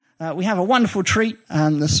We have a wonderful treat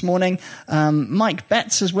this morning. Mike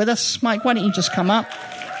Betts is with us. Mike, why don't you just come up?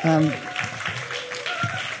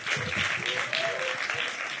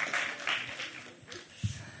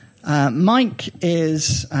 Mike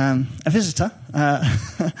is a visitor.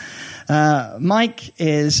 Mike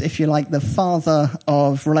is, if you like, the father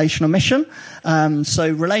of Relational Mission.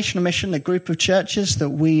 So Relational Mission, a group of churches that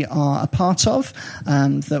we are a part of,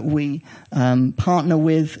 that we partner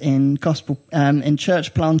with in gospel, in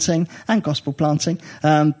church planting and gospel planting.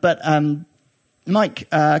 Mike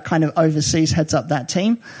kind of oversees, heads up that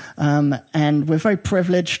team, and we're very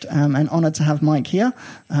privileged and honoured to have Mike here.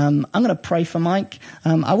 I'm going to pray for Mike.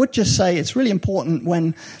 I would just say it's really important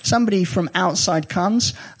when somebody from outside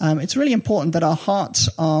comes, it's really important that our hearts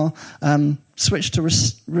are switch to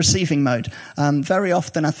receiving mode. Very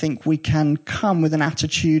often, I think we can come with an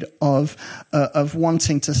attitude of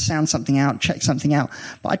wanting to sound something out, check something out.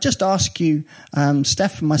 But I just ask you,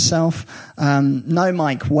 Steph and myself know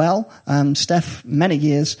Mike well. Steph, many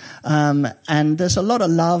years, and there's a lot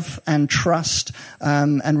of love and trust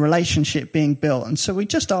and relationship being built. And so we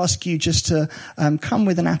just ask you just to come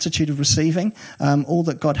with an attitude of receiving all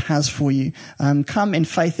that God has for you. Come in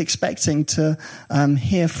faith, expecting to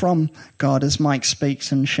hear from God as Mike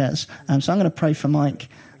speaks and shares. So I'm going to pray for Mike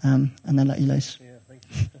and then let you loose. Yeah, thank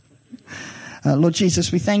you. Lord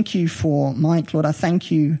Jesus, we thank you for Mike. Lord, I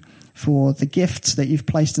thank you for the gifts that you've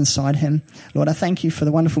placed inside him. Lord, I thank you for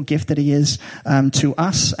the wonderful gift that he is to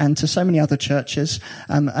us and to so many other churches.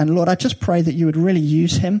 And Lord, I just pray that you would really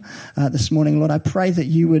use him this morning. Lord, I pray that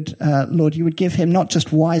you would, Lord, you would give him not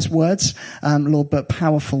just wise words, Lord, but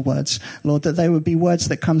powerful words. Lord, that they would be words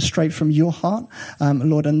that come straight from your heart,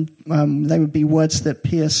 Lord, and they would be words that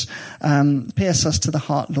pierce us to the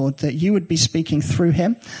heart, Lord, that you would be speaking through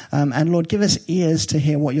him. And Lord, give us ears to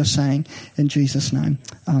hear what you're saying in Jesus' name.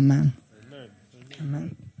 Amen.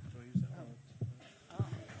 Amen.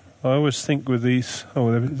 I always think with these...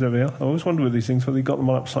 Oh, there we are. I always wonder with these things whether you got them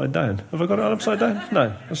on upside down. Have I got it on upside down?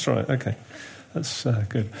 No, that's right. Okay. That's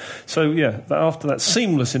good. So, yeah, after that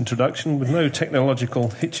seamless introduction with no technological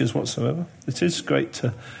hitches whatsoever, it is great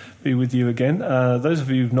to be with you again. Those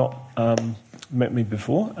of you who've not met me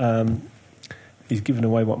before, he's given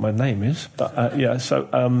away what my name is. But, yeah, so...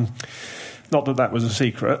 not that was a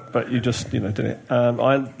secret, but you just, did it.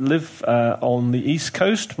 I live on the East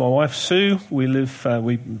Coast. My wife, Sue, we live,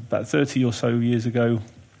 about 30 or so years ago,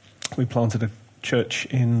 we planted a church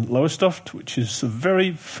in Lowestoft, which is the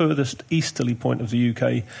very furthest easterly point of the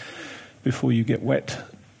UK before you get wet.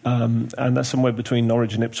 And that's somewhere between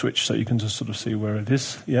Norwich and Ipswich, so you can just sort of see where it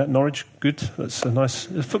is. Yeah, Norwich, good. That's a nice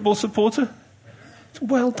football supporter.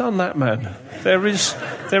 Well done, that man. There is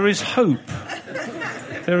hope.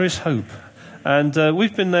 There is hope. And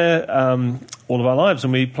we've been there all of our lives,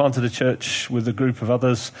 and we planted a church with a group of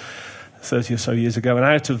others 30 or so years ago. And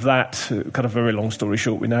out of that, kind of very long story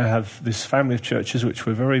short, we now have this family of churches which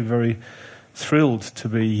we're very, very thrilled to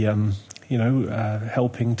be,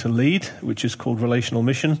 helping to lead, which is called Relational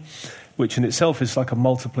Mission, which in itself is like a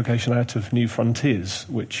multiplication out of New Frontiers,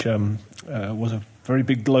 which was a very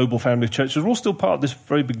big global family of churches. We're all still part of this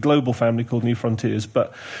very big global family called New Frontiers,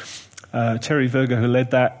 but Terry Virgo, who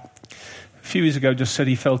led that, a few years ago just said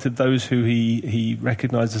he felt that those who he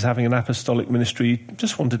recognised as having an apostolic ministry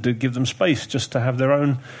just wanted to give them space just to have their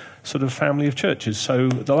own sort of family of churches. So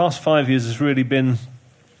the last 5 years has really been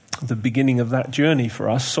the beginning of that journey for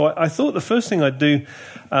us. So I thought the first thing I'd do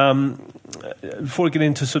before we get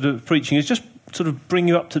into sort of preaching is just sort of bring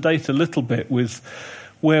you up to date a little bit with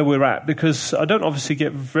where we're at, because I don't obviously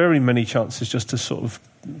get very many chances just to sort of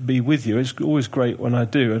be with you. It's always great when I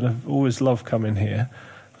do, and I've always loved coming here.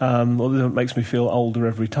 Although it makes me feel older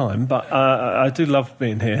every time, but I do love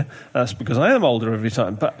being here. That's because I am older every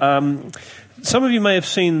time. But some of you may have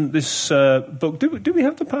seen this book. Do we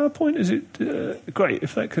have the PowerPoint? Is it great?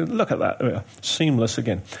 If that can look at that, there we are. Seamless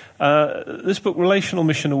again. This book, Relational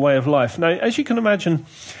Mission: A Way of Life. Now, as you can imagine,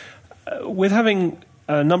 with having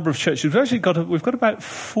a number of churches, we've got about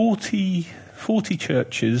 40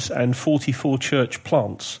 churches and 44 church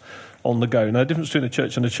plants on the go. Now, the difference between a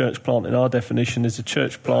church and a church plant in our definition is a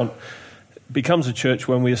church plant becomes a church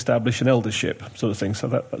when we establish an eldership sort of thing. So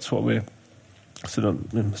that's what we're sort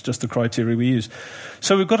of, it's just the criteria we use.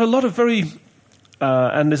 So we've got a lot of very,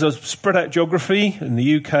 and there's a spread out geography in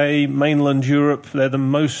the UK, mainland Europe. They're the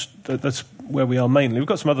most, that's where we are mainly. We've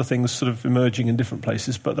got some other things sort of emerging in different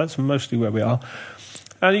places, but that's mostly where we are.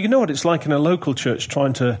 And you know what it's like in a local church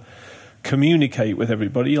trying to communicate with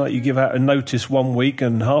everybody. Like, you give out a notice one week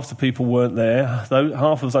and half the people weren't there,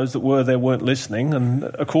 half of those that were there weren't listening, and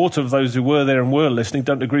a quarter of those who were there and were listening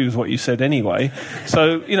don't agree with what you said anyway.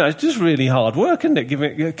 So, it's just really hard work, isn't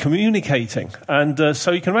it, communicating? And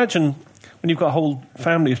so you can imagine when you've got a whole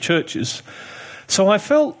family of churches. So I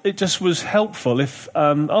felt it just was helpful if,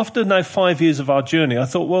 after now 5 years of our journey, I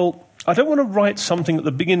thought, well, I don't want to write something at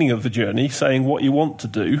the beginning of the journey saying what you want to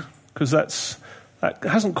do, because that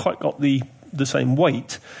hasn't quite got the same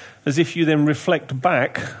weight as if you then reflect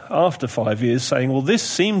back after 5 years saying, well, this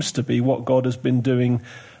seems to be what God has been doing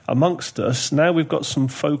amongst us. Now we've got some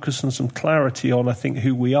focus and some clarity on, I think,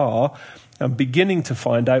 who we are, and beginning to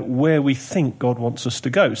find out where we think God wants us to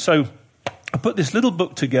go. So I put this little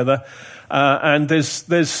book together, and there's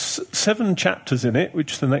 7 chapters in it,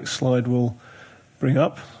 which the next slide will bring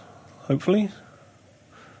up, hopefully,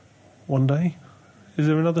 one day. Is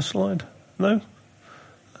there another slide? No?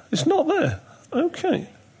 It's not there. Okay.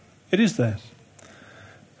 It is there.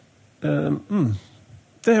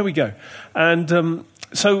 There we go. And you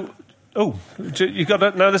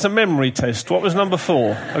got now there's a memory test. What was number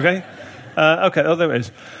 4? Okay. There it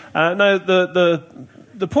is. Now,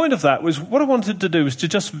 the point of that was, what I wanted to do was to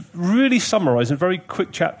just really summarise in very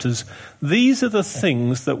quick chapters. These are the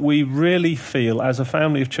things that we really feel as a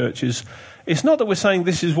family of churches. It's not that we're saying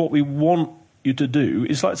this is what we want you to do.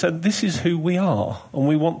 It's like saying this is who we are, and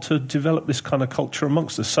we want to develop this kind of culture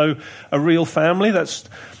amongst us. So a real family, that's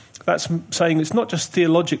saying it's not just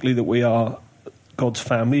theologically that we are God's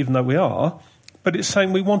family, even though we are, but it's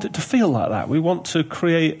saying we want it to feel like that. We want to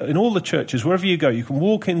create, in all the churches, wherever you go, you can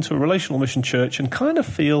walk into a relational mission church and kind of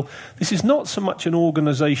feel this is not so much an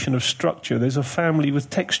organisation of structure, there's a family with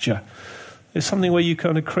texture. There's something where you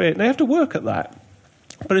kind of create, and they have to work at that.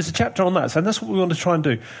 But it's a chapter on that, so that's what we want to try and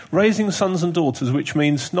do. Raising sons and daughters, which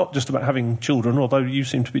means not just about having children, although you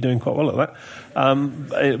seem to be doing quite well at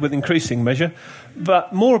that, with increasing measure,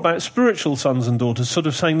 but more about spiritual sons and daughters, sort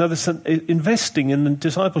of saying, no, there's investing in the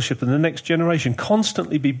discipleship in the next generation,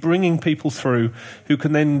 constantly be bringing people through who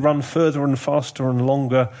can then run further and faster and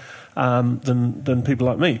longer than people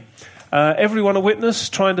like me. Everyone a witness,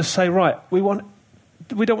 trying to say, right,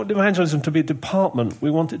 we don't want evangelism to be a department.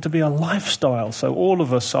 We want it to be a lifestyle. So all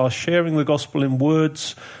of us are sharing the gospel in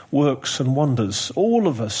words, works and wonders. All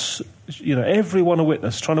of us, everyone a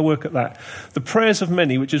witness, trying to work at that. The prayers of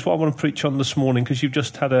many, which is what I want to preach on this morning, because you've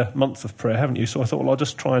just had a month of prayer, haven't you? So I thought, well, I'll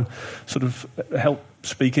just try and sort of help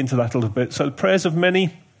speak into that a little bit. So the prayers of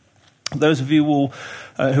many, those of you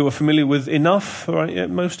who are familiar with Enough, right? Yeah,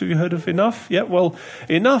 most of you heard of Enough? Yeah, well,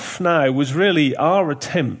 Enough now was really our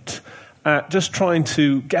attempt at just trying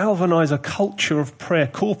to galvanise a culture of prayer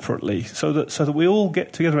corporately so that we all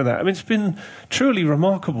get together in that. I mean, it's been truly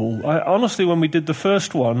remarkable. Honestly, when we did the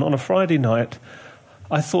first one on a Friday night,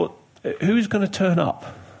 I thought, who's going to turn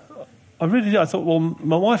up? I really did. I thought, well,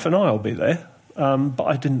 my wife and I will be there, but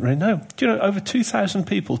I didn't really know. Do you know, over 2,000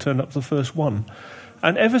 people turned up to the first one.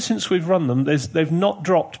 And ever since we've run them, they've not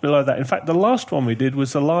dropped below that. In fact, the last one we did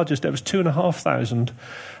was the largest. It was 2,500.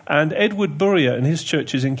 And Edward Buria and his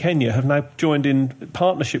churches in Kenya have now joined in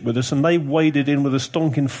partnership with us, and they waded in with a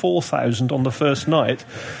stonking 4,000 on the first night.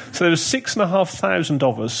 So there was 6,500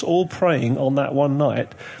 of us all praying on that one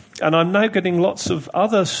night. And I'm now getting lots of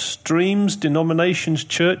other streams, denominations,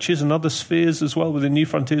 churches and other spheres as well within New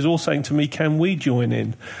Frontiers all saying to me, can we join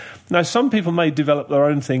in? Now, some people may develop their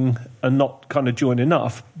own thing and not kind of join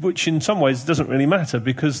Enough, which in some ways doesn't really matter,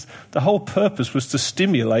 because the whole purpose was to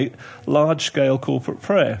stimulate large-scale corporate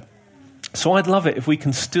prayer. So I'd love it if we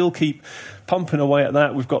can still keep pumping away at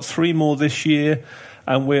that. We've got 3 more this year,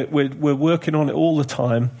 and we're working on it all the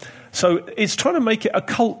time. So it's trying to make it a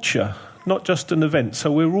culture, not just an event.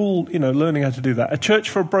 So we're all, learning how to do that. A Church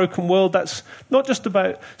for a Broken World, that's not just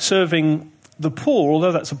about serving the poor,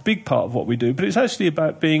 although that's a big part of what we do, but it's actually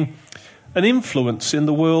about being an influence in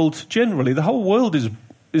the world generally. The whole world is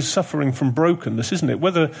suffering from brokenness, isn't it?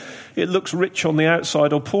 Whether it looks rich on the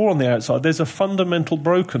outside or poor on the outside, there's a fundamental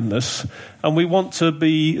brokenness, and we want to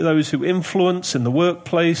be those who influence in the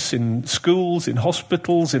workplace, in schools, in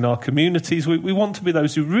hospitals, in our communities. We want to be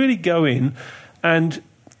those who really go in and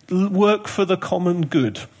work for the common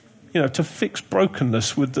good. To fix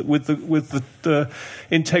brokenness with the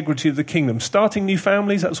integrity of the kingdom. Starting new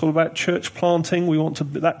families, that's all about church planting. We want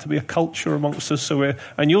that to be a culture amongst us.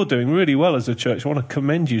 And you're doing really well as a church. I want to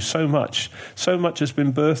commend you so much. So much has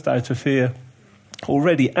been birthed out of here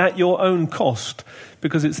already at your own cost,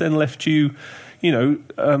 because it's then left you,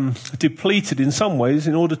 depleted in some ways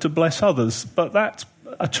in order to bless others. But that's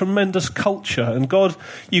a tremendous culture. And God,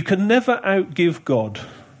 you can never outgive God.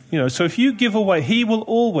 So if you give away, he will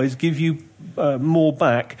always give you more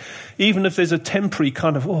back, even if there's a temporary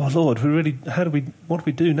kind of, oh Lord, what do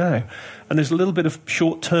we do now? And there's a little bit of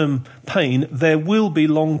short-term pain. There will be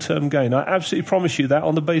long-term gain. I absolutely promise you that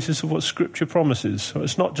on the basis of what Scripture promises. So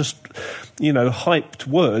it's not just, hyped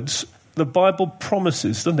words. The Bible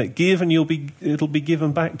promises, doesn't it? Give and it'll be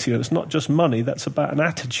given back to you. It's not just money. That's about an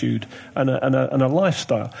attitude and a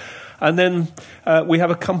lifestyle. And then we have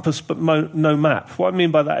a compass but no map. What I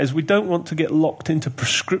mean by that is we don't want to get locked into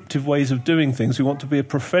prescriptive ways of doing things. We want to be a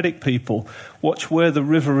prophetic people. Watch where the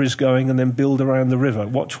river is going and then build around the river.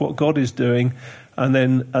 Watch what God is doing and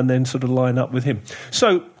then sort of line up with him.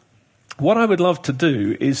 So what I would love to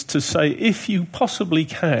do is to say, if you possibly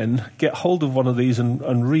can, get hold of one of these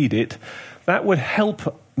and read it. That would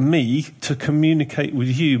help me to communicate with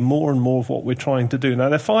you more and more of what we're trying to do. Now,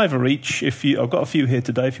 they're $5 each. I've got a few here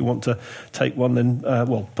today. If you want to take one, then,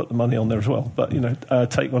 put the money on there as well. But,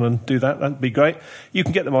 take one and do that. That'd be great. You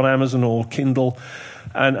can get them on Amazon or Kindle.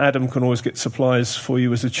 And Adam can always get supplies for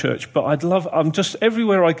you as a church. But I'm just,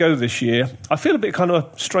 everywhere I go this year, I feel a bit kind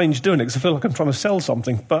of strange doing it because I feel like I'm trying to sell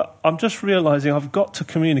something. But I'm just realising I've got to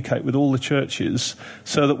communicate with all the churches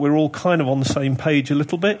so that we're all kind of on the same page a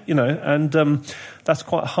little bit, and that's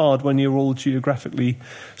quite hard when you're all geographically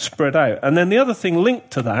spread out. And then the other thing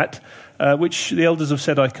linked to that, which the elders have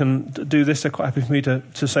said I can do this, they're quite happy for me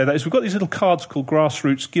to say that, is we've got these little cards called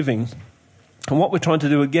Grassroots Giving. And what we're trying to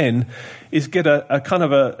do again is get a kind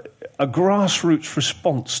of a grassroots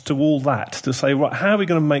response to all that, to say, right, how are we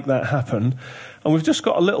going to make that happen? And we've just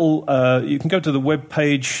got a little, you can go to the web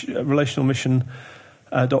page,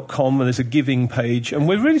 relationalmission.com, and there's a giving page. And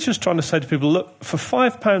we're really just trying to say to people, look, for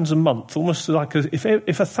 £5 a month, almost like if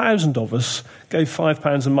 1,000 of us gave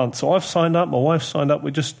 £5 a month. So I've signed up, my wife's signed up,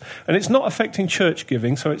 and it's not affecting church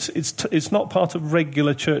giving, so it's not part of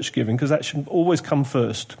regular church giving, because that should always come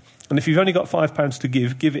first. And if you've only got £5 to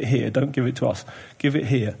give it here. Don't give it to us. Give it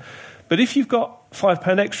here. But if you've got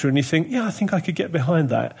 £5 extra and you think, yeah, I think I could get behind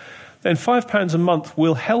that, then £5 a month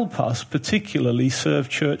will help us particularly serve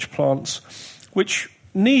church plants which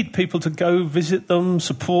need people to go visit them,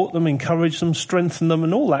 support them, encourage them, strengthen them,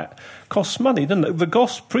 and all that costs money, doesn't it?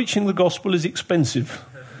 Preaching the gospel is expensive.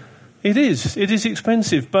 It is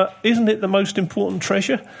expensive, but isn't it the most important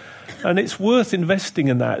treasure? And it's worth investing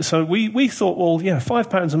in that. So we thought, well, yeah,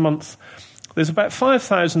 £5 a month. There's about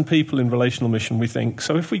 5,000 people in Relational Mission, we think.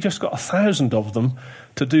 So if we just got 1,000 of them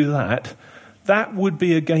to do that, that would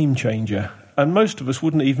be a game changer. And most of us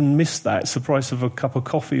wouldn't even miss that. It's the price of a cup of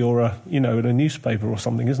coffee or a newspaper or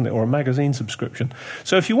something, isn't it? Or a magazine subscription.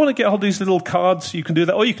 So if you want to get hold of these little cards, you can do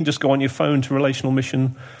that. Or you can just go on your phone to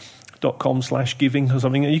relationalmission.com/giving or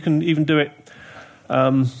something. And you can even do it.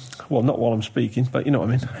 Well, not while I'm speaking, but you know what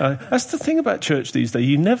I mean. That's the thing about church these days.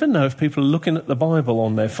 You never know if people are looking at the Bible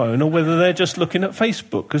on their phone or whether they're just looking at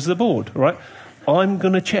Facebook because they're bored, right? I'm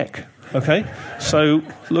going to check, okay? So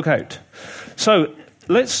look out. So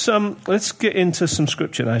let's get into some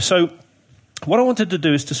scripture now. So what I wanted to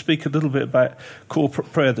do is to speak a little bit about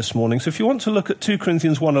corporate prayer this morning. So if you want to look at 2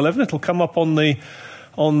 Corinthians 1:11, it'll come up on the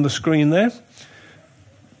screen there.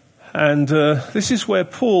 And this is where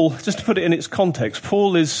Paul, just to put it in its context,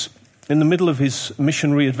 Paul is in the middle of his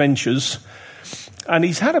missionary adventures, and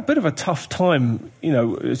he's had a bit of a tough time,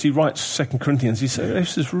 as he writes 2 Corinthians. He says,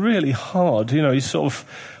 this is really hard. He's sort of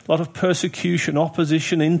a lot of persecution,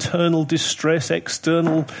 opposition, internal distress,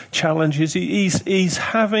 external challenges. He's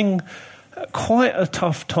having quite a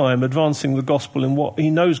tough time advancing the gospel in what he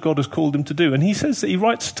knows God has called him to do. And he says that he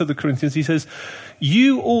writes to the Corinthians, he says,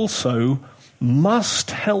 you also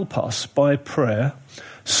must help us by prayer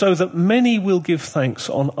so that many will give thanks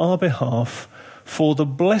on our behalf for the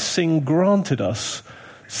blessing granted us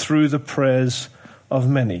through the prayers of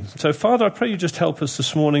many. So, Father, I pray you just help us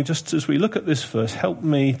this morning, just as we look at this verse. Help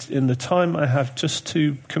me in the time I have just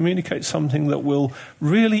to communicate something that will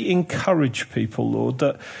really encourage people, Lord,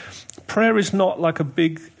 that prayer is not like a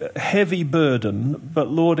big, heavy burden, but,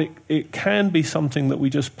 Lord, it can be something that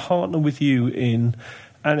we just partner with you in,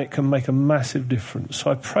 and it can make a massive difference.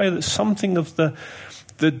 So I pray that something of the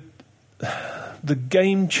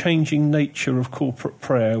game-changing nature of corporate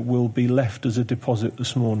prayer will be left as a deposit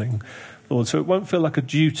this morning, Lord. So it won't feel like a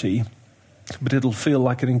duty, but it'll feel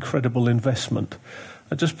like an incredible investment.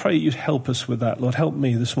 I just pray you'd help us with that, Lord. Help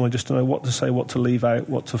me this morning just to know what to say, what to leave out,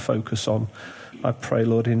 what to focus on. I pray,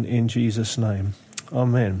 Lord, in Jesus' name.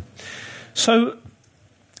 Amen. So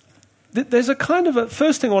there's a kind of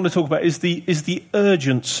first thing I want to talk about is the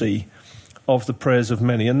urgency of the prayers of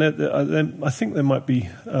many. And I think there might be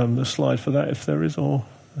a slide for that if there is, or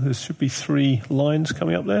there should be 3 lines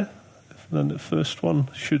coming up there. Then the first one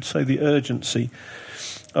should say the urgency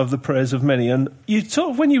of the prayers of many. And you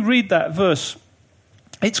sort of, when you read that verse,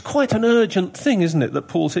 it's quite an urgent thing, isn't it, that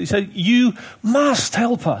Paul said? He said, you must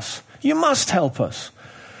help us. You must help us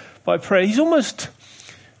by prayer.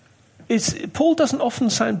 Paul doesn't often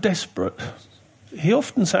sound desperate. He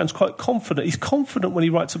often sounds quite confident. He's confident when he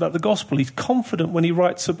writes about the gospel. He's confident when he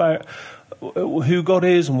writes about who God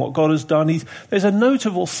is and what God has done. There's a note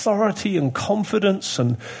of authority and confidence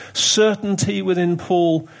and certainty within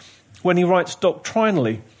Paul when he writes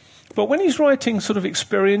doctrinally. But when he's writing sort of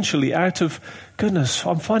experientially out of, goodness,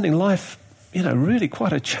 I'm finding life, really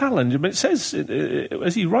quite a challenge. I mean, it says,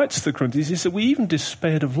 as he writes to the Corinthians, he said, we even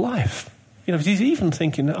despaired of life. He's even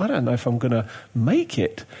thinking, I don't know if I'm going to make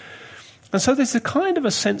it. And so there's a kind of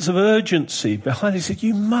a sense of urgency behind it. He said,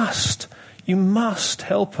 you must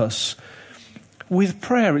help us with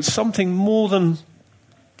prayer. It's something more than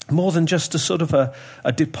just a sort of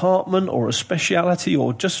a department or a speciality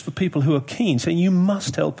or just for people who are keen, saying you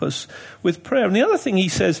must help us with prayer. And the other thing he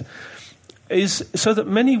says is so that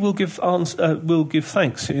many will give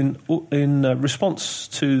thanks in response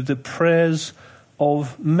to the prayers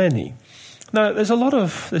of many. Now, there's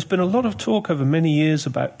been a lot of talk over many years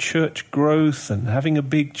about church growth and having a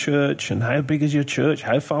big church and how big is your church,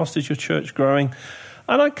 how fast is your church growing.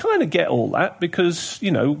 And I kind of get all that because,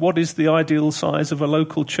 what is the ideal size of a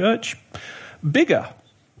local church? Bigger.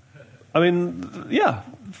 I mean, yeah,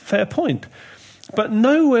 fair point. But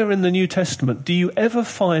nowhere in the New Testament do you ever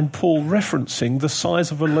find Paul referencing the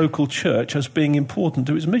size of a local church as being important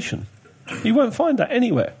to his mission. You won't find that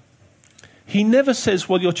anywhere. He never says,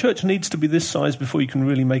 well, your church needs to be this size before you can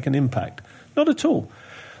really make an impact. Not at all.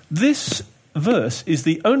 This verse is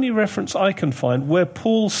the only reference I can find where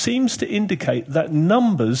Paul seems to indicate that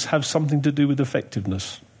numbers have something to do with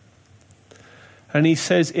effectiveness. And he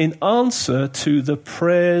says, in answer to the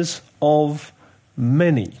prayers of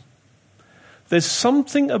many. There's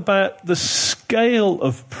something about the scale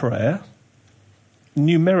of prayer,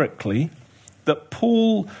 numerically, that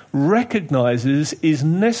Paul recognizes is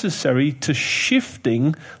necessary to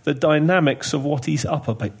shifting the dynamics of what he's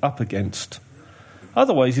up against.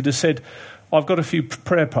 Otherwise, he'd have said, I've got a few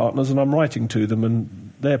prayer partners and I'm writing to them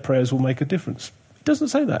and their prayers will make a difference. He doesn't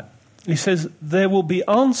say that. He says there will be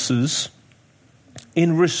answers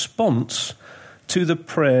in response to the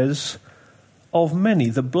prayers of many,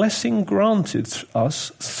 the blessing granted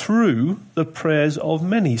us through the prayers of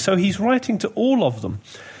many. So he's writing to all of them.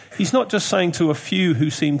 He's not just saying to a few who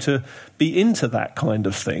seem to be into that kind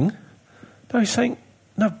of thing. No, he's saying,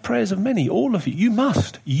 no, prayers of many, all of you. You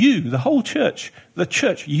must. You, the whole church, the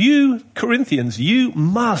church, you, Corinthians, you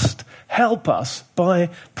must help us by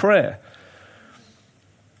prayer.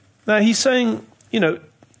 Now, he's saying,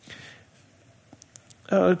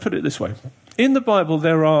 I'll put it this way. In the Bible,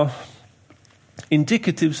 there are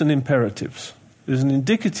indicatives and imperatives. There's an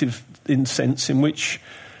indicative sense in which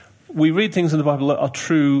we read things in the Bible that are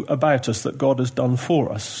true about us, that God has done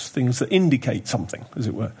for us, things that indicate something, as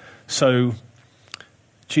it were. So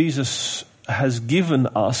Jesus has given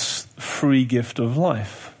us free gift of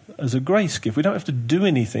life as a grace gift. We don't have to do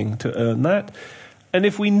anything to earn that. And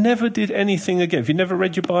if we never did anything again, if you never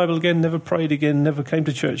read your Bible again, never prayed again, never came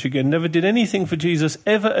to church again, never did anything for Jesus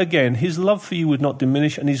ever again, his love for you would not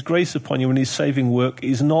diminish and his grace upon you and his saving work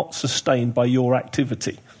is not sustained by your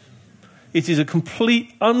activity. It is a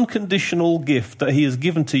complete unconditional gift that he has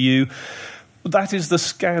given to you. That is the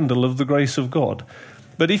scandal of the grace of God.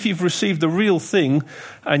 But if you've received the real thing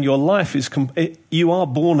and your life is, you are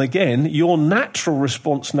born again, your natural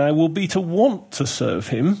response now will be to want to serve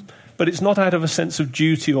him, but it's not out of a sense of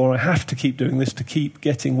duty or I have to keep doing this to keep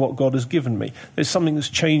getting what God has given me. There's something that's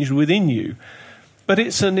changed within you. But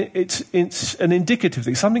it's an indicative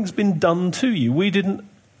thing. Something's been done to you. We didn't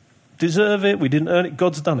deserve it. We didn't earn it.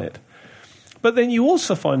 God's done it. But then you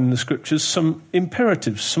also find in the scriptures some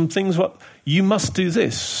imperatives, some things what you must do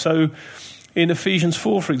this. So in Ephesians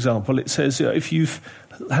 4, for example, it says if you've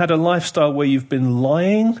had a lifestyle where you've been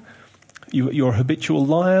lying, you're a habitual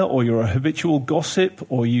liar, or you're a habitual gossip,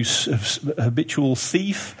 or you're a habitual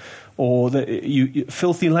thief, or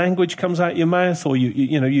filthy language comes out your mouth, or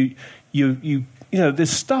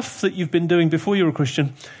there's stuff that you've been doing before you're a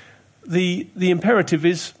Christian. The imperative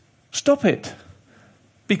is stop it.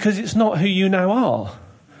 Because it's not who you now are.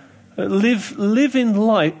 Live in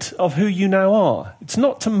light of who you now are. It's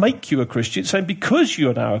not to make you a Christian. It's saying because you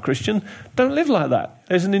are now a Christian, don't live like that.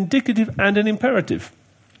 There's an indicative and an imperative.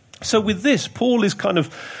 So with this, Paul is kind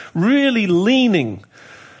of really leaning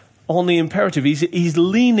on the imperative. He's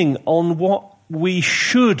leaning on what we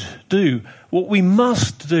should do, what we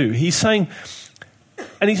must do. He's saying,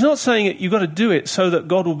 and he's not saying you've got to do it so that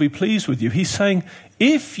God will be pleased with you. He's saying,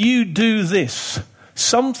 if you do this,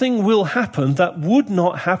 something will happen that would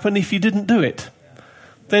not happen if you didn't do it.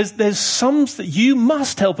 There's some that you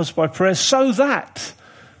must help us by prayer so that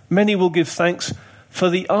many will give thanks for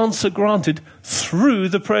the answer granted through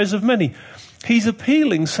the prayers of many. He's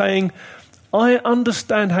appealing, saying, I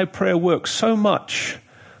understand how prayer works so much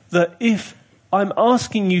that if I'm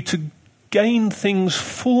asking you to gain things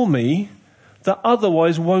for me that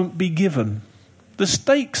otherwise won't be given, the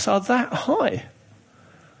stakes are that high.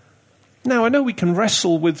 Now, I know we can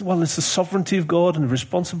wrestle with, well, it's the sovereignty of God and the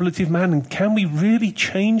responsibility of man, and can we really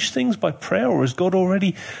change things by prayer, or has God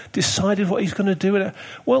already decided what he's going to do with it?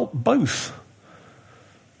 Well, both.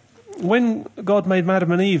 When God made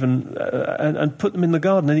Adam and Eve and put them in the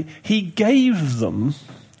garden, he gave them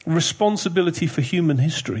responsibility for human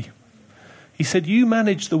history. He said, you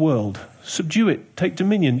manage the world, subdue it, take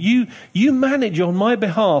dominion. You manage on my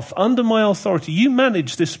behalf, under my authority. You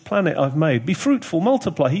manage this planet I've made. Be fruitful,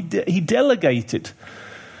 multiply. He delegated.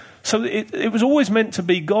 So it was always meant to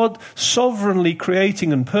be God sovereignly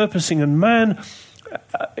creating and purposing, and man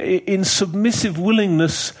in submissive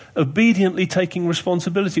willingness, obediently taking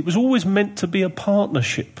responsibility. It was always meant to be a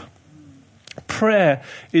partnership. Prayer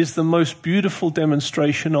is the most beautiful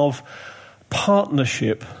demonstration of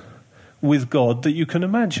partnership with God that you can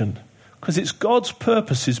imagine, because it's God's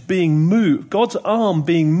purposes being moved, God's arm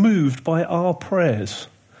being moved by our prayers.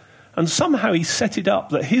 And somehow he set it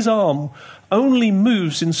up that his arm only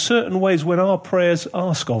moves in certain ways when our prayers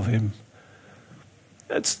ask of him.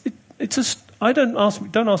 Don't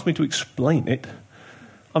ask me to explain it.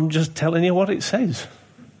 I'm just telling you what it says.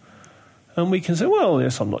 And we can say, well,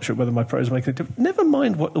 yes, I'm not sure whether my prayers make a difference. Never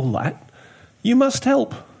mind what all that. You must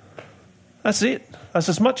help. That's it. That's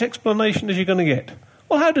as much explanation as you're going to get.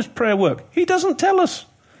 Well, how does prayer work? He doesn't tell us.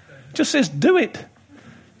 He just says, do it.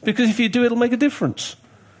 Because if you do, it'll make a difference.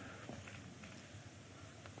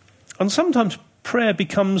 And sometimes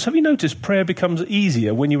have you noticed prayer becomes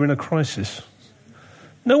easier when you're in a crisis?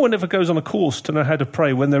 No one ever goes on a course to know how to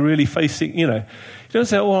pray when they're really facing, you don't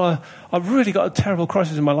say, oh, I've really got a terrible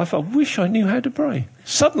crisis in my life. I wish I knew how to pray.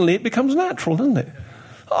 Suddenly it becomes natural, doesn't it?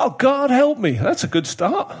 Oh, God, help me. That's a good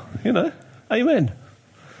start, Amen.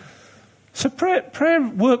 So prayer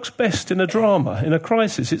works best in a drama, in a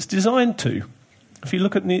crisis. It's designed to. If you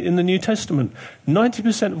look at in the New Testament,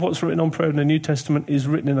 90% of what's written on prayer in the New Testament is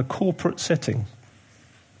written in a corporate setting.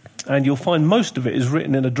 And you'll find most of it is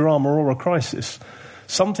written in a drama or a crisis.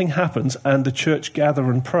 Something happens and the church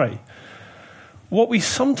gather and pray. What we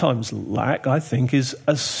sometimes lack, I think, is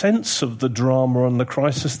a sense of the drama and the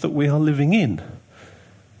crisis that we are living in.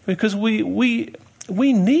 Because we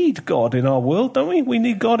need God in our world, don't we? We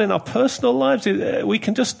need God in our personal lives. We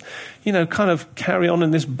can just, kind of carry on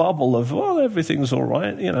in this bubble of, well, everything's all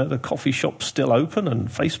right. The coffee shop's still open and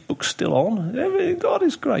Facebook's still on. God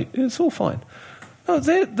is great. It's all fine. No,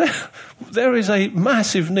 there is a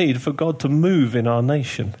massive need for God to move in our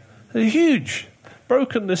nation. Huge.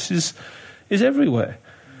 Brokenness is everywhere.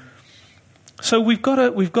 So we've got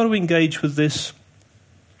to engage with this,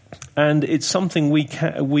 and it's something we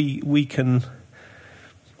can. We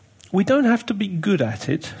don't have to be good at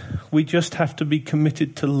it. We just have to be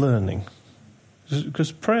committed to learning.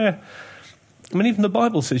 Because prayer, even the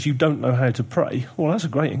Bible says you don't know how to pray. Well, that's a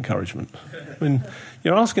great encouragement.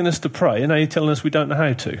 You're asking us to pray, and now you're telling us we don't know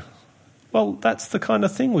how to. Well, that's the kind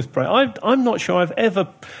of thing with prayer. I'm not sure I've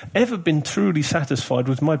ever been truly satisfied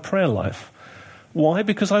with my prayer life. Why?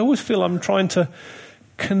 Because I always feel I'm trying to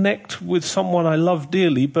connect with someone I love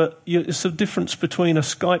dearly, but it's a difference between a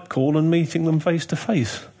Skype call and meeting them face to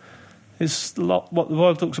face. It's a lot what the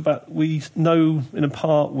Bible talks about. We know in a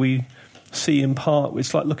part, we see in part.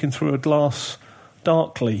 It's like looking through a glass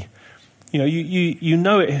darkly. You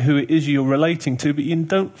know who it is you're relating to, but you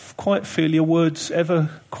don't quite feel your words ever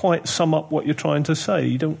quite sum up what you're trying to say.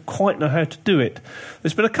 You don't quite know how to do it.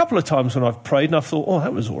 There's been a couple of times when I've prayed and I've thought, oh,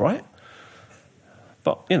 that was all right.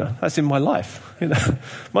 But, that's in my life.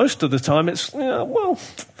 Most of the time it's, well,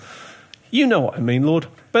 you know what I mean, Lord.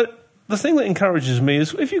 But the thing that encourages me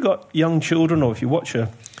is if you've got young children, or if you watch a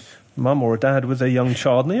mum or a dad with their young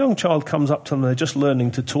child, and the young child comes up to them, they're just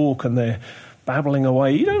learning to talk and they're babbling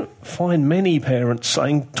away. You don't find many parents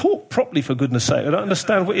saying, talk properly for goodness sake, I don't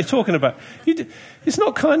understand what you're talking about. It's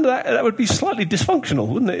not kind of that would be slightly dysfunctional,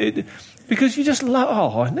 wouldn't it? Because you just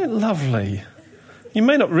isn't it lovely? You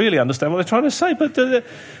may not really understand what they're trying to say, but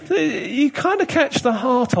you kind of catch the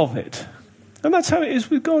heart of it. And that's how it is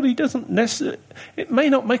with God. He doesn't necessarily, it may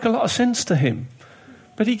not make a lot of sense to him,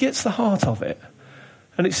 but he gets the heart of it.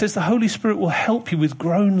 And it says the Holy Spirit will help you with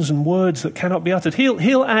groans and words that cannot be uttered.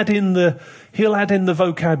 He'll add in the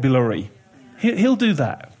vocabulary. He'll do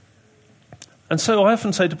that. And so I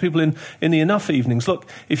often say to people in the Enough evenings, look,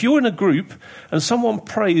 if you're in a group and someone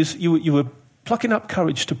prays, you were plucking up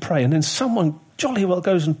courage to pray, and then someone jolly well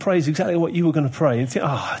goes and prays exactly what you were going to pray, and you think,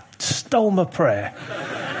 I stole my prayer.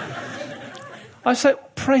 I say,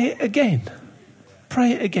 pray it again.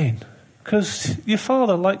 Pray it again. Because your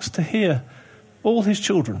Father likes to hear all his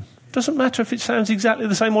children. Doesn't matter if it sounds exactly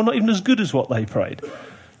the same or not even as good as what they prayed.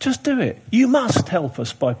 Just do it. You must help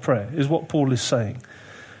us by prayer, is what Paul is saying.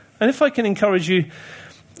 And if I can encourage you,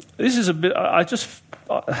 this is a bit... I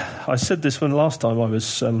said this when last time I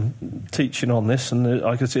was teaching on this, and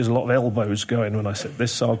I could see there's a lot of elbows going when I said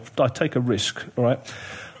this, so I take a risk, all right?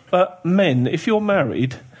 But men, if you're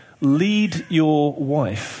married, lead your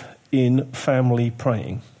wife in family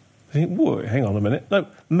praying. You think, whoa, hang on a minute. No,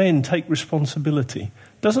 men take responsibility.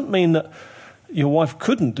 Doesn't mean that your wife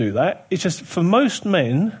couldn't do that. It's just, for most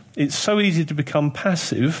men, it's so easy to become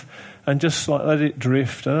passive and just like let it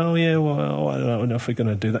drift. And, oh, yeah, well, I don't know if we're going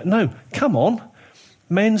to do that. No, come on.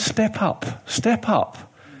 Men, step up. Step up.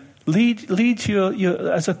 Lead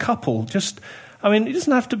your as a couple. Just, I mean, it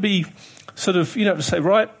doesn't have to be sort of, you don't have to say,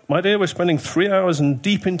 right, my dear, we're spending 3 hours in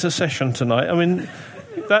deep intercession tonight. I mean,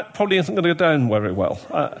 that probably isn't going to go down very well.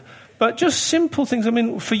 But just simple things. I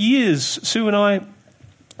mean, for years, Sue and I,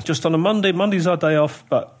 just on a Monday's our day off,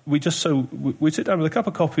 but we sit down with a cup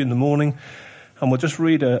of coffee in the morning, and we'll just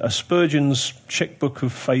read a Spurgeon's checkbook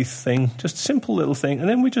of faith thing, just a simple little thing, and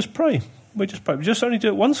then we just pray. We just only do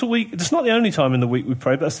it once a week. It's not the only time in the week we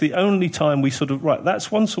pray, but that's the only time we sort of, right, that's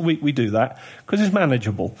once a week we do that, because it's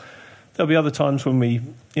manageable. There'll be other times when we,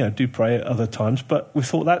 do pray at other times, but we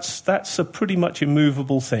thought that's a pretty much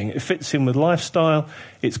immovable thing. It fits in with lifestyle,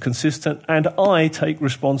 it's consistent, and I take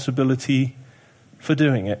responsibility for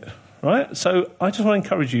doing it, right? So I just want to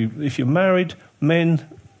encourage you, if you're married, men,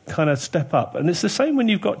 kind of step up. And it's the same when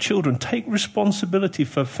you've got children. Take responsibility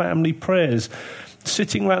for family prayers,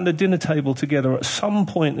 sitting around the dinner table together at some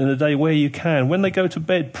point in the day where you can. When they go to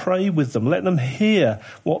bed, pray with them. Let them hear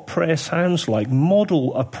what prayer sounds like.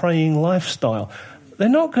 Model a praying lifestyle. They're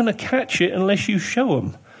not going to catch it unless you show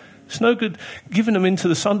them. It's no good giving them into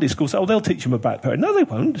the Sunday school. So, they'll teach them about prayer. No, they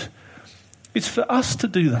won't. It's for us to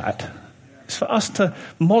do that. It's for us to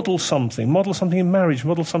model something in marriage,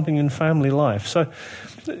 model something in family life. So,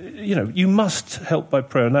 you must help by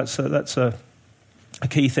prayer, and that's a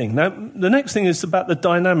key thing. Now, the next thing is about the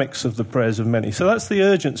dynamics of the prayers of many. So that's the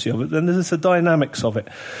urgency of it. Then there's the dynamics of it.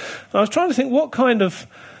 And I was trying to think what kind of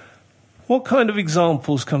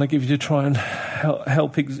examples can I give you to try and help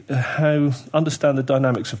how understand the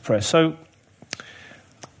dynamics of prayer. So,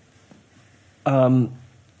 our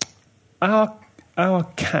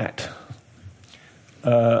cat.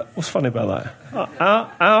 What's funny about that?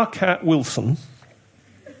 Our cat Wilson.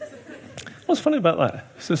 What's funny about that?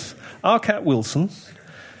 It's just, our cat Wilson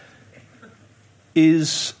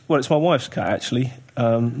it's my wife's cat actually.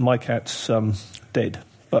 My cat's dead,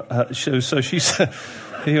 but so she's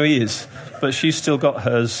here he is, but she's still got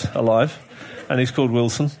hers alive, and he's called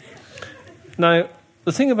Wilson. Now,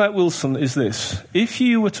 the thing about Wilson is this: if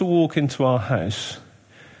you were to walk into our house,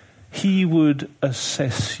 he would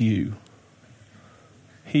assess you.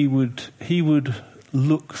 He would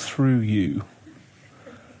look through you.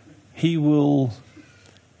 He will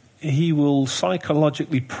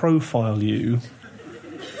psychologically profile you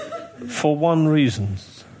for one reason.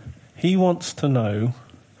 He wants to know,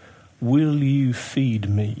 will you feed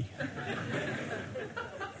me?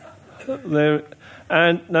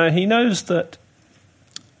 And now he knows that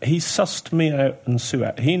he sussed me out and Sue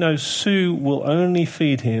out. He knows Sue will only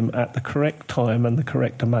feed him at the correct time and the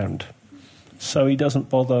correct amount. So he doesn't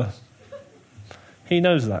bother. He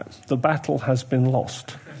knows that. The battle has been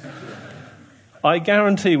lost. I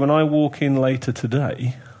guarantee when I walk in later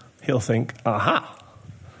today, he'll think, aha,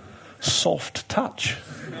 soft touch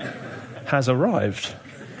has arrived.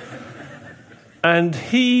 And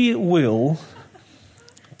he will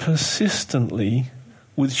persistently,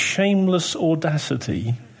 with shameless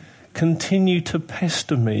audacity, continue to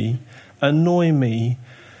pester me, annoy me,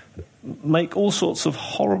 make all sorts of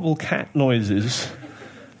horrible cat noises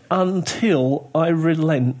until I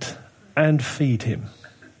relent and feed him.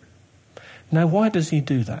 Now, why does he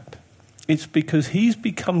do that? It's because he's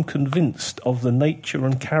become convinced of the nature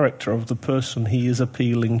and character of the person he is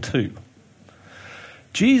appealing to.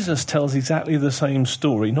 Jesus tells exactly the same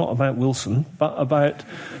story, not about Wilson, but about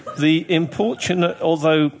the importunate,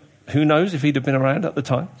 although who knows if he'd have been around at the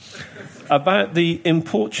time, about the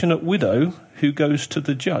importunate widow who goes to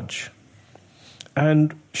the judge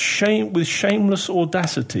and with shameless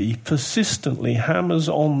audacity persistently hammers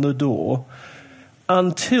on the door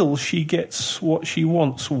until she gets what she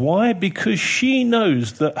wants. Why? Because she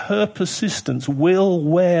knows that her persistence will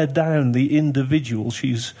wear down the individual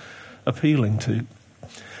she's appealing to.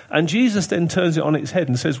 And Jesus then turns it on its head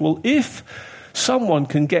and says, well, if someone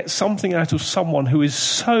can get something out of someone who is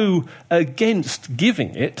so against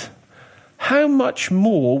giving it, how much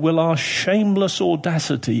more will our shameless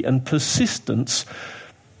audacity and persistence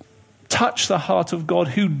touch the heart of God,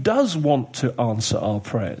 who does want to answer our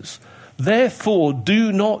prayers? Therefore,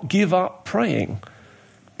 do not give up praying.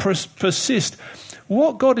 Persist.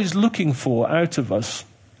 What God is looking for out of us,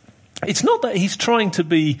 it's not that he's trying to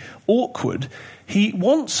be awkward. He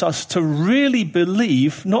wants us to really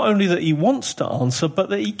believe not only that he wants to answer, but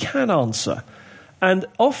that he can answer. And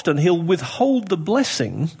often he'll withhold the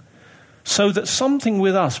blessing so that something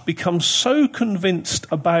with us becomes so convinced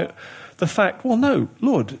about the fact, well, no,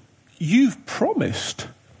 Lord, you've promised.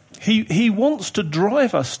 He wants to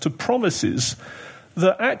drive us to promises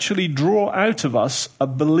that actually draw out of us a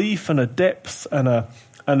belief and a depth and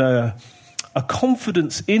a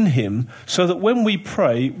confidence in him, so that when we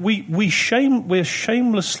pray, we're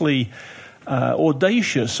shamelessly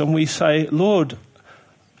audacious, and we say, Lord,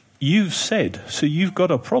 you've said, so you've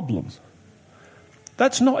got a problem.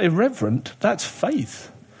 That's not irreverent, that's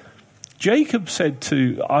faith. Jacob said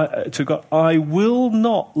to God, I will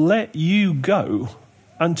not let you go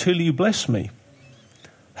until you bless me.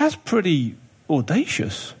 That's pretty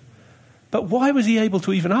audacious. But why was he able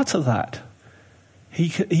to even utter that?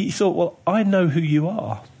 He thought, well, I know who you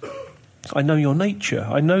are. I know your nature.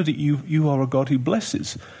 I know that you are a God who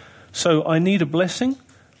blesses. So I need a blessing.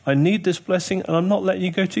 I need this blessing, and I'm not letting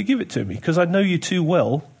you go to give it to me, because I know you too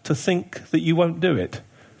well to think that you won't do it.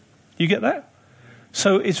 You get that?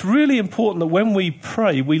 So it's really important that when we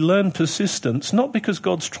pray, we learn persistence, not because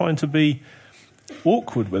God's trying to be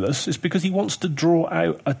awkward with us, it's because he wants to draw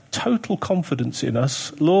out a total confidence in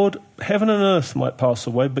us. Lord, heaven and earth might pass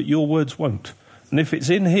away, but your words won't. And if it's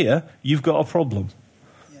in here, you've got a problem.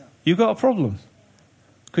 Yeah. You've got a problem.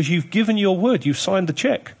 Because you've given your word, you've signed the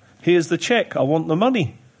check. Here's the check, I want the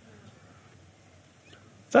money.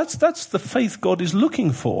 That's the faith God is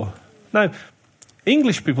looking for. Now,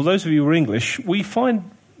 English people, those of you who are English, we find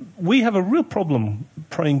we have a real problem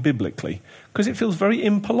praying biblically, because it feels very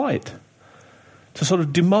impolite to sort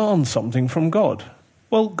of demand something from God.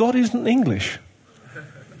 Well, God isn't English.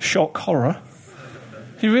 Shock horror.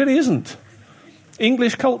 He really isn't.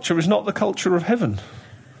 English culture is not the culture of heaven.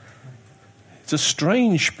 It's a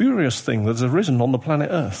strange, spurious thing that has arisen on the planet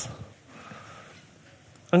Earth.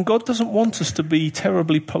 And God doesn't want us to be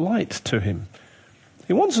terribly polite to him.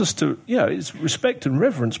 He wants us to, it's respect and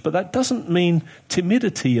reverence, but that doesn't mean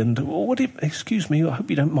timidity and, excuse me, I hope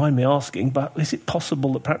you don't mind me asking, but is it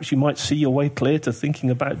possible that perhaps you might see your way clear to thinking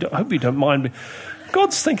about it? I hope you don't mind me.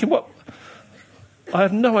 God's thinking, what? I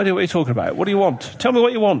have no idea what you're talking about. What do you want? Tell me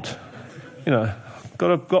what you want.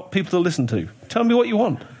 Got people to listen to. Tell me what you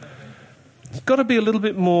want. It's got to be a little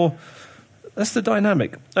bit more. That's the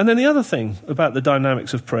dynamic. And then the other thing about the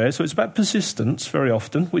dynamics of prayer, so it's about persistence very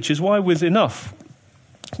often, which is why with enough,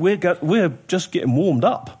 we're just getting warmed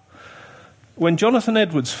up. When Jonathan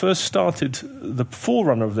Edwards first started, the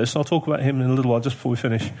forerunner of this, and I'll talk about him in a little while just before we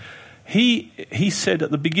finish, he said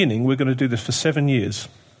at the beginning, we're going to do this for 7 years.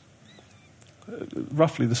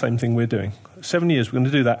 Roughly the same thing we're doing. 7 years, we're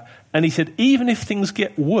going to do that. And he said, even if things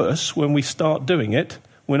get worse when we start doing it,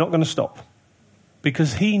 we're not going to stop.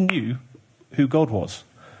 Because he knew who God was.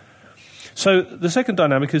 So the second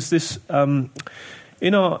dynamic is this.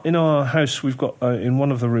 In our house, we've got in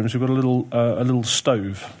one of the rooms we've got a little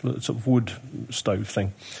stove, sort of wood stove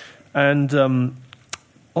thing, and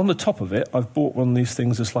on the top of it, I've bought one of these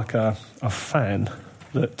things that's like a fan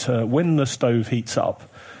that when the stove heats up,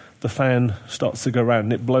 the fan starts to go around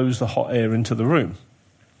and it blows the hot air into the room.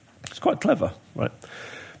 It's quite clever, right?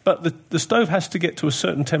 But the stove has to get to a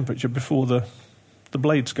certain temperature before the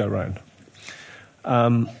blades go round.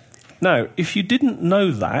 Now, if you didn't know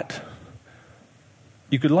that,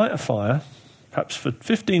 you could light a fire, perhaps for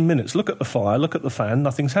 15 minutes, look at the fire, look at the fan,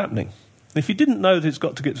 nothing's happening. And if you didn't know that it's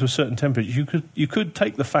got to get to a certain temperature, you could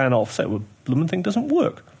take the fan off, say, well, blooming thing doesn't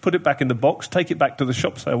work. Put it back in the box, take it back to the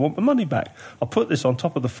shop, say, I want my money back. I'll put this on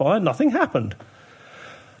top of the fire, nothing happened.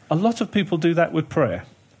 A lot of people do that with prayer.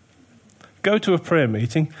 Go to a prayer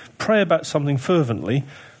meeting, pray about something fervently,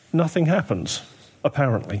 nothing happens,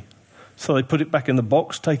 apparently. So they put it back in the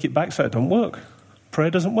box, take it back, say, it doesn't work.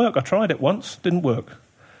 Prayer doesn't work. I tried it once, didn't work.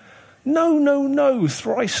 No,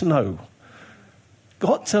 thrice no.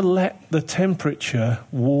 Got to let the temperature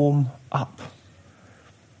warm up.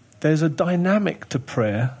 There's a dynamic to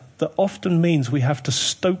prayer that often means we have to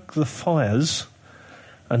stoke the fires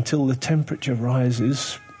until the temperature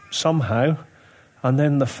rises somehow, and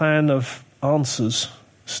then the fan of answers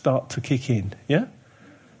start to kick in, yeah?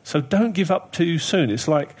 So don't give up too soon. It's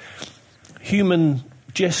like human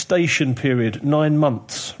gestation period, 9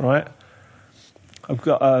 months, right? I've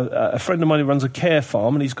got a friend of mine who runs a care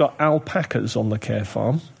farm, and he's got alpacas on the care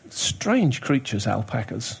farm. Strange creatures,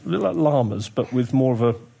 alpacas. A bit like llamas, but with more of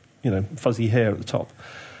a, fuzzy hair at the top.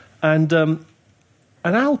 And an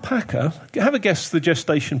alpaca, have a guess the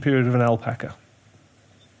gestation period of an alpaca.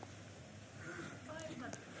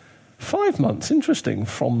 5 months, interesting,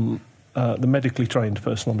 from the medically trained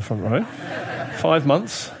person on the front row. 5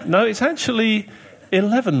 months. No, it's actually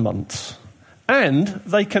 11 months. And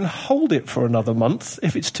they can hold it for another month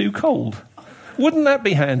if it's too cold. Wouldn't that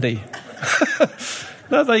be handy?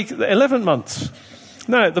 No, 11 months.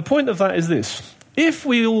 Now, the point of that is this. If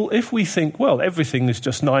we think, well, everything is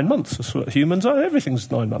just 9 months, that's what humans are, everything's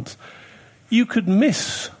 9 months, you could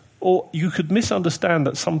misunderstand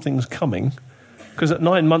that something's coming, because at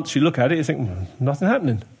 9 months you look at it, you think, nothing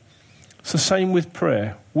happening. It's the same with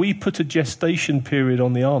prayer. We put a gestation period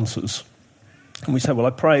on the answers. And we say, well, I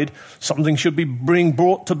prayed, something should be being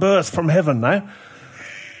brought to birth from heaven now.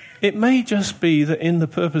 It may just be that in the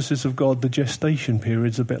purposes of God, the gestation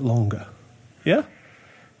period's a bit longer. Yeah?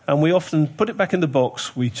 And we often put it back in the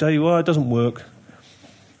box. We say, well, it doesn't work.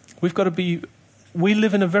 We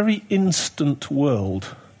live in a very instant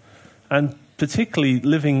world. And particularly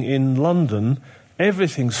living in London,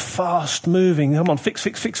 everything's fast moving. Come on, fix.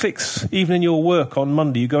 Even in your work on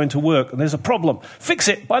Monday, you go into work and there's a problem. Fix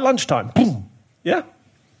it by lunchtime. Boom. Yeah?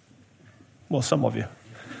 Well, some of you.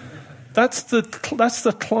 That's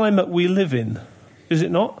the climate we live in, is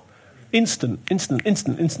it not? Instant.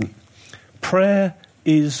 Prayer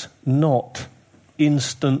is not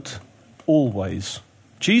instant always.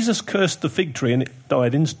 Jesus cursed the fig tree and it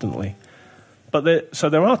died instantly. So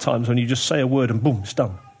there are times when you just say a word and boom, it's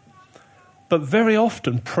done. But very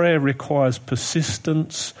often prayer requires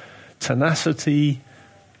persistence, tenacity,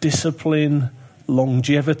 discipline,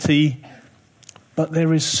 longevity, but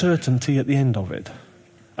there is certainty at the end of it.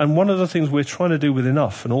 And one of the things we're trying to do with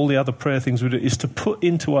Enough and all the other prayer things we do is to put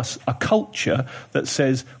into us a culture that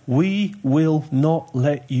says, we will not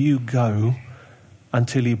let you go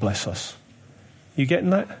until you bless us. You getting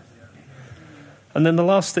that? And then the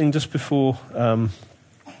last thing, just before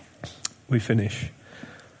we finish,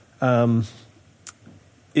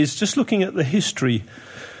 is just looking at the history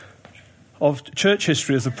of church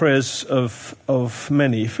history of the prayers of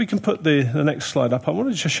many. If we can put the next slide up, I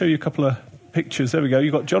wanted to just show you a couple of pictures. There we go.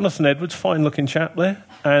 You've got Jonathan Edwards, fine-looking chap there,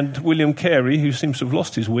 and William Carey, who seems to have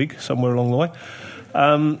lost his wig somewhere along the way.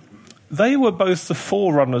 They were both the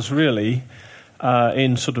forerunners, really,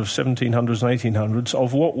 in sort of 1700s and 1800s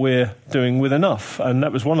of what we're doing with Enough. And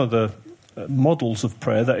that was one of the models of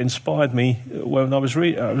prayer that inspired me when I was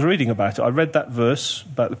reading about it. I read that verse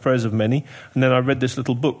about the prayers of many, and then I read this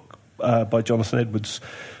little book by Jonathan Edwards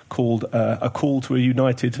called A Call to a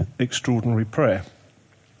United Extraordinary Prayer.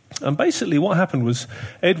 And basically what happened was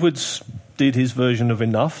Edwards did his version of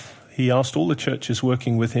Enough. He asked all the churches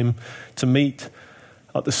working with him to meet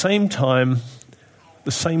at the same time,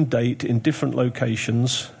 the same date, in different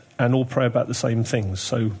locations, and all pray about the same things.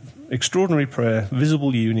 So extraordinary prayer,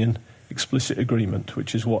 visible union, explicit agreement,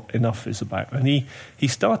 which is what Enough is about. And he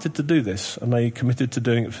started to do this, and they committed to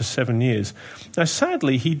doing it for 7 years. Now,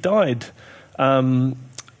 sadly, he died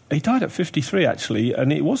at 53, actually,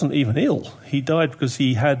 and it wasn't even ill. He died because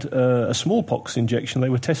he had a smallpox injection. They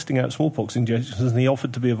were testing out smallpox injections, and he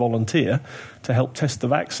offered to be a volunteer to help test the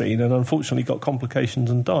vaccine, and unfortunately got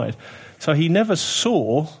complications and died. So he never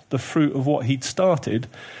saw the fruit of what he'd started,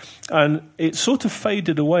 and it sort of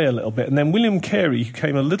faded away a little bit. And then William Carey, who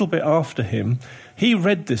came a little bit after him, he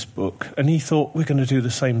read this book, and he thought, we're going to do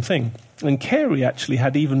the same thing. And Carey actually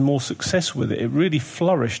had even more success with it. It really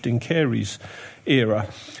flourished in Carey's era.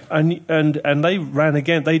 And they ran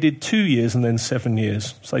again. They did 2 years and then 7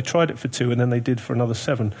 years. So they tried it for 2 and then they did for another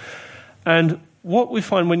 7. And what we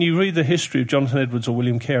find when you read the history of Jonathan Edwards or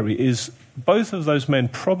William Carey is both of those men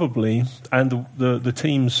probably, and the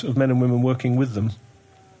teams of men and women working with them,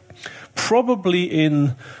 probably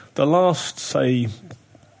in the last, say,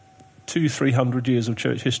 200-300 years of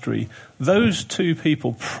church history, those two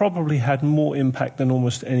people probably had more impact than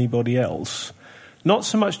almost anybody else. Not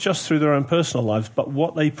so much just through their own personal lives, but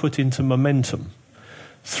what they put into momentum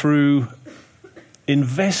through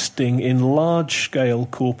investing in large-scale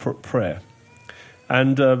corporate prayer.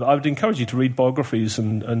 And I would encourage you to read biographies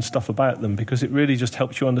and stuff about them, because it really just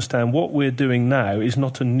helps you understand what we're doing now is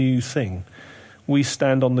not a new thing. We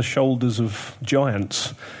stand on the shoulders of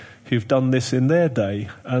giants who've done this in their day,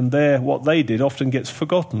 and what they did often gets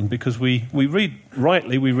forgotten because we read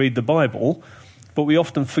the Bible, but we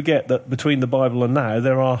often forget that between the Bible and now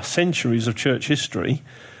there are centuries of church history,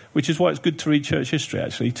 which is why it's good to read church history,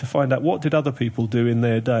 actually, to find out what did other people do in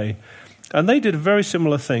their day. And they did a very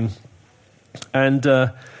similar thing. And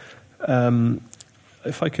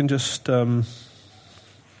if I can just... let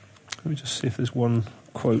me just see if there's one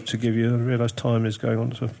quote to give you. I realise time is going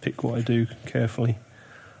on, so pick what I do carefully.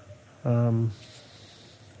 Here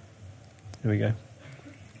we go.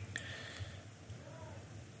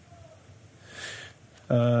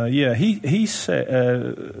 He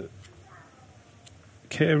said...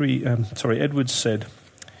 Edwards said,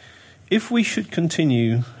 if we should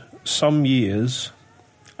continue some years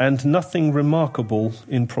and nothing remarkable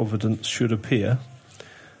in providence should appear,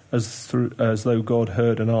 as though God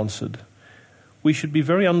heard and answered, we should be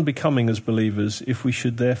very unbecoming as believers if we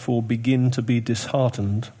should therefore begin to be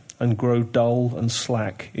disheartened and grow dull and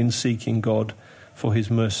slack in seeking God for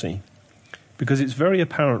his mercy. Because it's very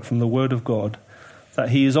apparent from the word of God that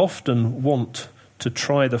he is often wont to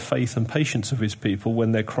try the faith and patience of his people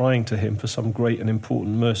when they're crying to him for some great and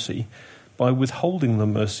important mercy by withholding the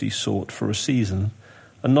mercy sought for a season,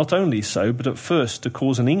 and not only so, but at first to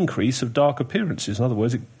cause an increase of dark appearances. In other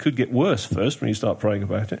words, it could get worse first when you start praying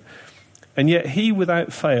about it. And yet he,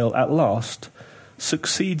 without fail, at last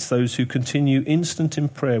succeeds those who continue instant in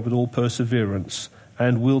prayer with all perseverance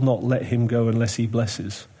and will not let him go unless he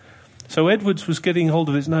blesses. So Edwards was getting hold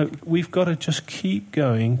of his note. We've got to just keep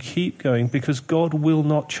going, because God will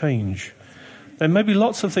not change. There may be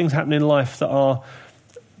lots of things happening in life that are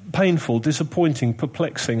painful, disappointing,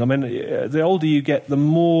 perplexing. I mean, the older you get, the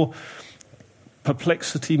more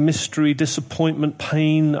perplexity, mystery, disappointment,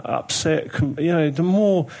 pain, upset, the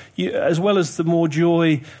more, as well as the more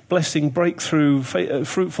joy, blessing, breakthrough,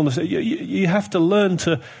 fruitfulness. You have to learn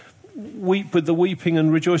to weep with the weeping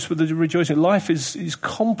and rejoice with the rejoicing. Life is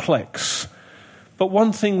complex. But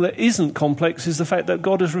one thing that isn't complex is the fact that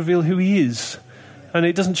God has revealed who he is. And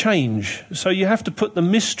it doesn't change. So you have to put the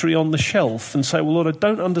mystery on the shelf and say, well, Lord, I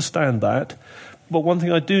don't understand that. But one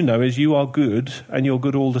thing I do know is you are good, and you're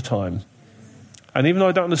good all the time. And even though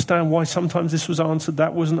I don't understand why sometimes this was answered,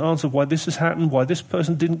 that wasn't answered, why this has happened, why this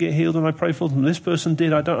person didn't get healed and I pray for them, this person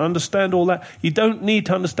did, I don't understand all that. You don't need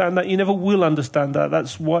to understand that. You never will understand that.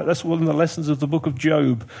 That's one of the lessons of the book of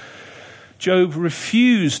Job. Job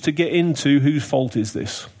refused to get into whose fault is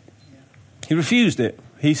this. He refused it.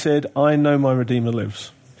 He said, I know my Redeemer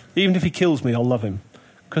lives. Even if he kills me, I'll love him.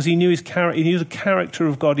 Because he knew his character, he knew the character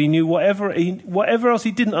of God. He knew whatever else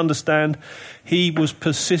he didn't understand, he was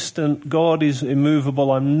persistent. God is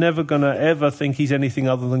immovable. I'm never going to ever think he's anything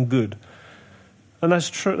other than good. And that's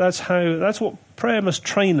true. That's what prayer must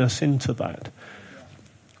train us into that.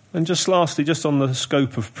 And just lastly, just on the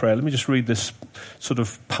scope of prayer, let me just read this sort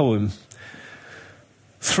of poem.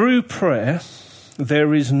 Through prayer,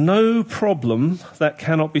 there is no problem that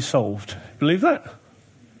cannot be solved. Believe that?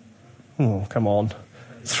 Oh, come on.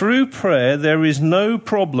 Through prayer, there is no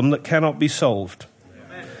problem that cannot be solved.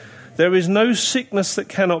 Amen. There is no sickness that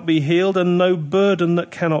cannot be healed and no burden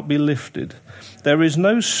that cannot be lifted. There is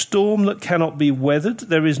no storm that cannot be weathered.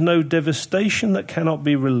 There is no devastation that cannot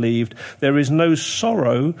be relieved. There is no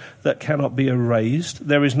sorrow that cannot be erased.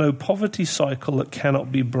 There is no poverty cycle that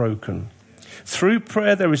cannot be broken. Through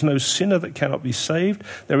prayer, there is no sinner that cannot be saved.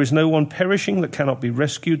 There is no one perishing that cannot be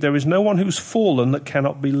rescued. There is no one who's fallen that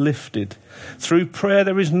cannot be lifted. Through prayer,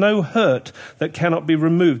 there is no hurt that cannot be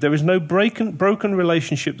removed. There is no broken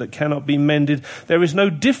relationship that cannot be mended. There is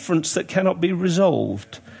no difference that cannot be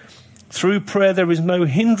resolved. Through prayer, there is no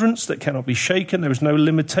hindrance that cannot be shaken. There is no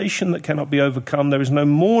limitation that cannot be overcome. There is no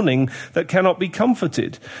mourning that cannot be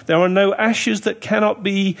comforted. There are no ashes that cannot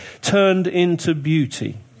be turned into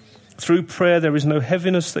beauty. Through prayer, there is no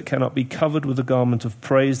heaviness that cannot be covered with a garment of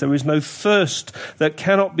praise. There is no thirst that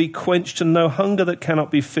cannot be quenched and no hunger that cannot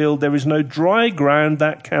be filled. There is no dry ground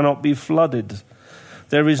that cannot be flooded.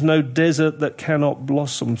 There is no desert that cannot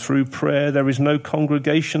blossom. Through prayer, there is no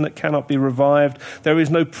congregation that cannot be revived. There is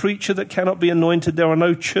no preacher that cannot be anointed. There are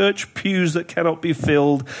no church pews that cannot be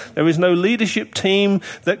filled. There is no leadership team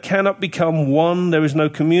that cannot become one. There is no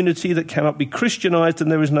community that cannot be Christianized,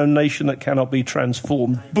 and there is no nation that cannot be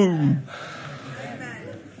transformed. Boom.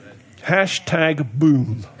 Hashtag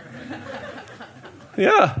boom.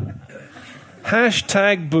 Yeah.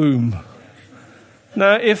 Hashtag boom.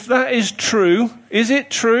 Now, if that is true, is it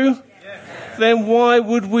true? Yes. Then why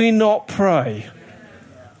would we not pray?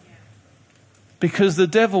 Because the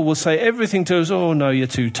devil will say everything to us, oh no, you're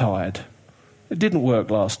too tired. It didn't work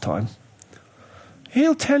last time.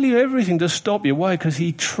 He'll tell you everything to stop you. Why? Because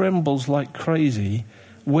he trembles like crazy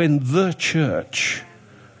when the church,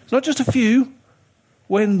 not just a few,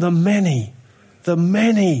 when the many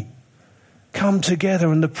come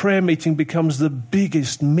together and the prayer meeting becomes the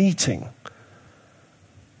biggest meeting.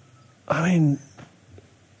 I mean,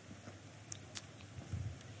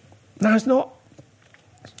 now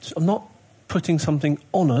I'm not putting something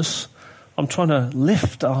on us. I'm trying to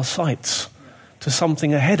lift our sights to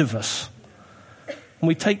something ahead of us. And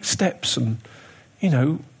we take steps and,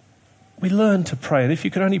 we learn to pray. And if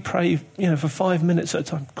you can only pray, for 5 minutes at a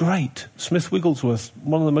time, great. Smith Wigglesworth,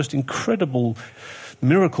 one of the most incredible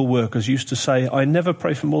miracle workers, used to say, I never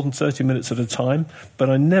pray for more than 30 minutes at a time, but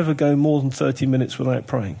I never go more than 30 minutes without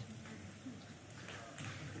praying.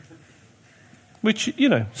 Which,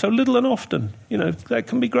 so little and often, that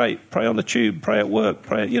can be great. Pray on the tube, pray at work,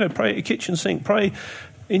 pray at your kitchen sink, pray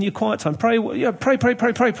in your quiet time. Pray.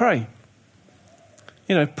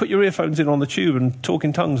 Put your earphones in on the tube and talk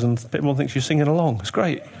in tongues and everyone thinks you're singing along. It's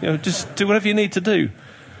great. Just do whatever you need to do.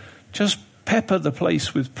 Just pepper the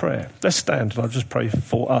place with prayer. Let's stand and I'll just pray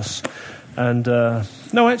for us. And,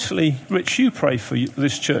 actually, Rich, you pray for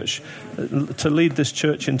this church, to lead this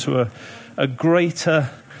church into a greater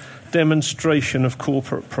demonstration of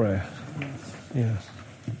corporate prayer. Yeah.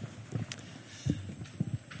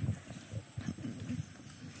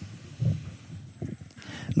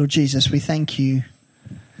 Lord Jesus, we thank you.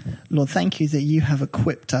 Lord, thank you that you have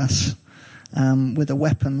equipped us with a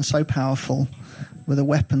weapon so powerful, with a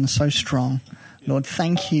weapon so strong. Lord,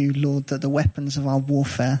 thank you, Lord, that the weapons of our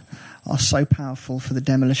warfare are so powerful for the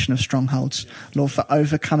demolition of strongholds. Lord, for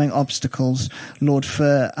overcoming obstacles. Lord,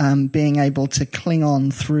 for being able to cling on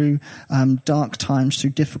through dark times, through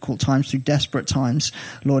difficult times, through desperate times,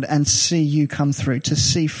 Lord, and see you come through, to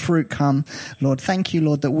see fruit come. Lord, thank you,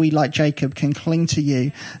 Lord, that we, like Jacob, can cling to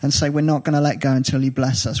you and say, we're not going to let go until you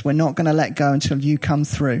bless us. We're not going to let go until you come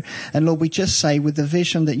through. And Lord, we just say, with the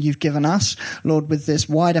vision that you've given us, Lord, with this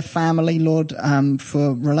wider family, Lord,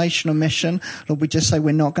 for relational mission, Lord, we just say,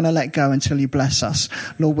 we're not going to let go until you bless us.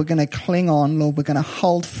 Lord, we're going to cling on. Lord, we're going to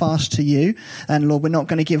hold fast to you. And Lord, we're not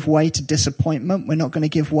going to give way to disappointment. We're not going to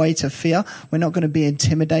give way to fear. We're not going to be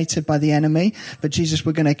intimidated by the enemy. But Jesus,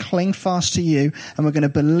 we're going to cling fast to you, and we're going to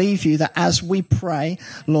believe you that as we pray,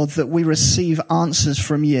 Lord, that we receive answers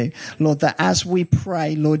from you. Lord, that as we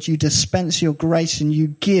pray, Lord, you dispense your grace and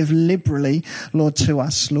you give liberally, Lord, to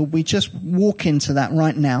us. Lord, we just walk into that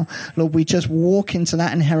right now. Lord, we just walk into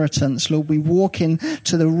that inheritance. Lord, we walk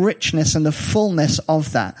into the richness and the fullness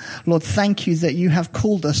of that. Lord, thank you that you have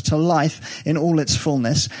called us to life in all its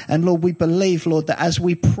fullness. And Lord, we believe, Lord, that as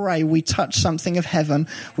we pray, we touch something of heaven,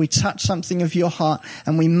 we touch something of your heart,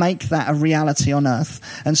 and we make that a reality on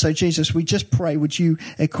earth. And so, Jesus, we just pray, would you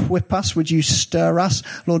equip us? Would you stir us?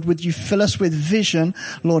 Lord, would you fill us with vision,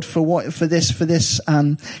 Lord, for this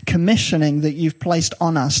commissioning that you've placed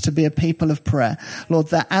on us to be a people of prayer. Lord,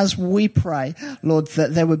 that as we pray, Lord,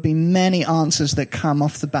 that there would be many answers that come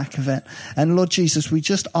off the back of it. And Lord Jesus, we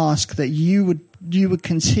just ask that you would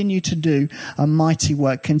continue to do a mighty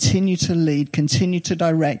work, continue to lead, continue to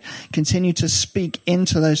direct, continue to speak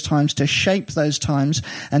into those times, to shape those times,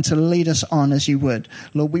 and to lead us on as you would.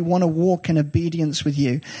 Lord, we want to walk in obedience with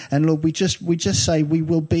you. And Lord, we just say we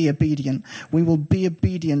will be obedient. We will be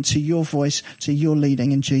obedient to your voice, to your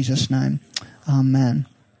leading, in Jesus' name. Amen.